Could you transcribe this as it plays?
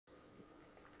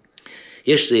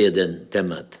Jeszcze jeden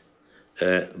temat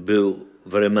był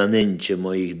w remanencie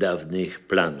moich dawnych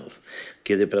planów.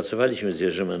 Kiedy pracowaliśmy z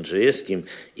Jerzym Andrzejewskim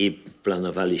i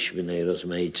planowaliśmy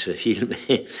najrozmaitsze filmy,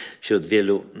 wśród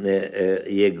wielu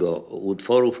jego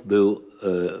utworów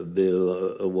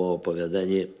było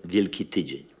opowiadanie Wielki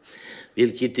Tydzień.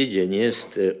 Wielki Tydzień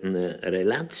jest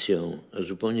relacją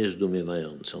zupełnie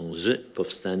zdumiewającą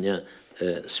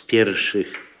z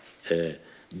pierwszych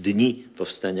dni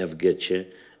powstania w getcie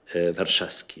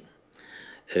warszawskim.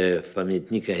 W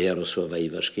pamiętnikach Jarosława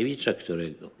Iwaszkiewicza,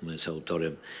 którego jest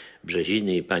autorem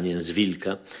Brzeziny i Panien z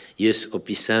Wilka, jest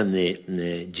opisany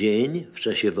dzień w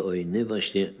czasie wojny,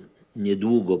 właśnie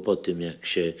niedługo po tym,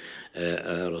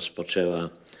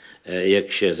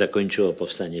 jak się zakończyło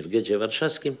powstanie w getcie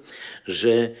warszawskim,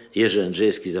 że Jerzy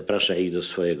Andrzejewski zaprasza ich do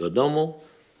swojego domu,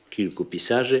 kilku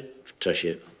pisarzy, w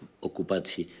czasie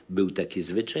okupacji był taki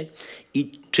zwyczaj,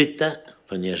 i czyta,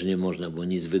 ponieważ nie można było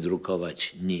nic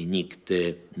wydrukować,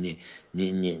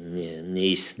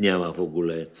 nie istniała w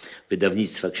ogóle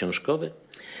wydawnictwa książkowe,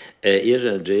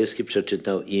 Jerzy Andrzejewski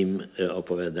przeczytał im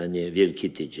opowiadanie Wielki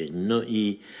Tydzień. No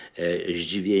i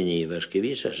zdziwienie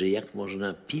Iwaszkiewicza, że jak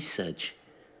można pisać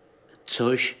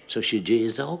coś, co się dzieje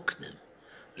za oknem,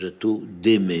 że tu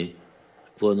dymy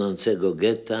płonącego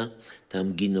getta,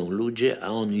 tam giną ludzie, a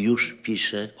on już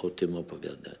pisze o tym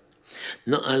opowiadaniu.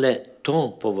 No ale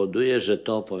to powoduje, że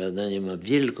to opowiadanie ma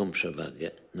wielką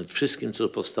przewagę nad wszystkim, co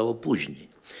powstało później.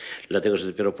 Dlatego, że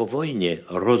dopiero po wojnie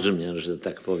rozmiar, że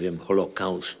tak powiem,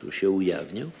 Holokaustu się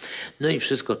ujawnił. No i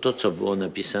wszystko to, co było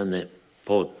napisane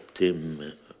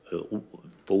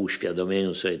po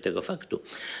uświadomieniu sobie tego faktu,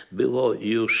 było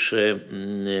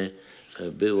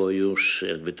już,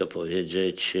 jakby to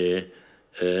powiedzieć,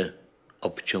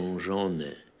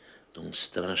 obciążone tą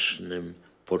strasznym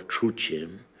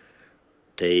poczuciem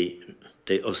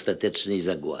tej ostatecznej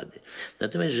zagłady.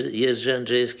 Natomiast Jerzy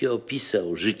Andrzejewski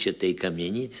opisał życie tej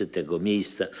kamienicy, tego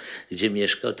miejsca, gdzie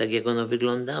mieszkał, tak jak ono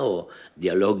wyglądało.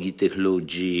 Dialogi tych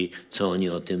ludzi, co oni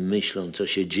o tym myślą, co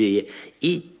się dzieje,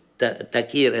 i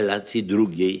takiej relacji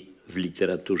drugiej w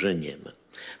literaturze nie ma.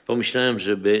 Pomyślałem,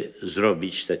 żeby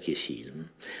zrobić taki film.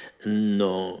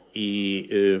 No i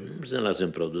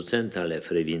znalazłem producenta,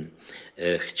 Lew Rywin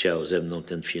chciał ze mną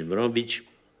ten film robić.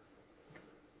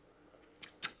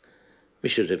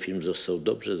 Myślę, że film został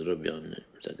dobrze zrobiony,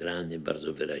 zagrany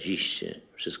bardzo wyraziście.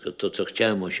 Wszystko to, co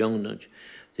chciałem osiągnąć,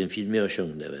 w tym filmie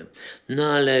osiągnąłem.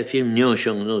 No ale film nie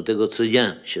osiągnął tego, co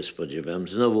ja się spodziewałem.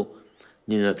 Znowu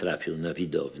nie natrafił na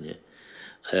widownię.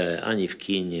 Ani w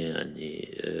kinie, ani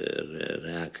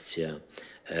reakcja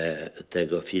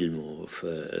tego filmu w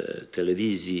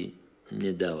telewizji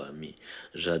nie dała mi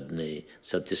żadnej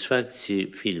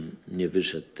satysfakcji. Film nie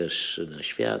wyszedł też na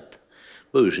świat,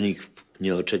 bo już nikt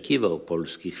nie oczekiwał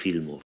polskich filmów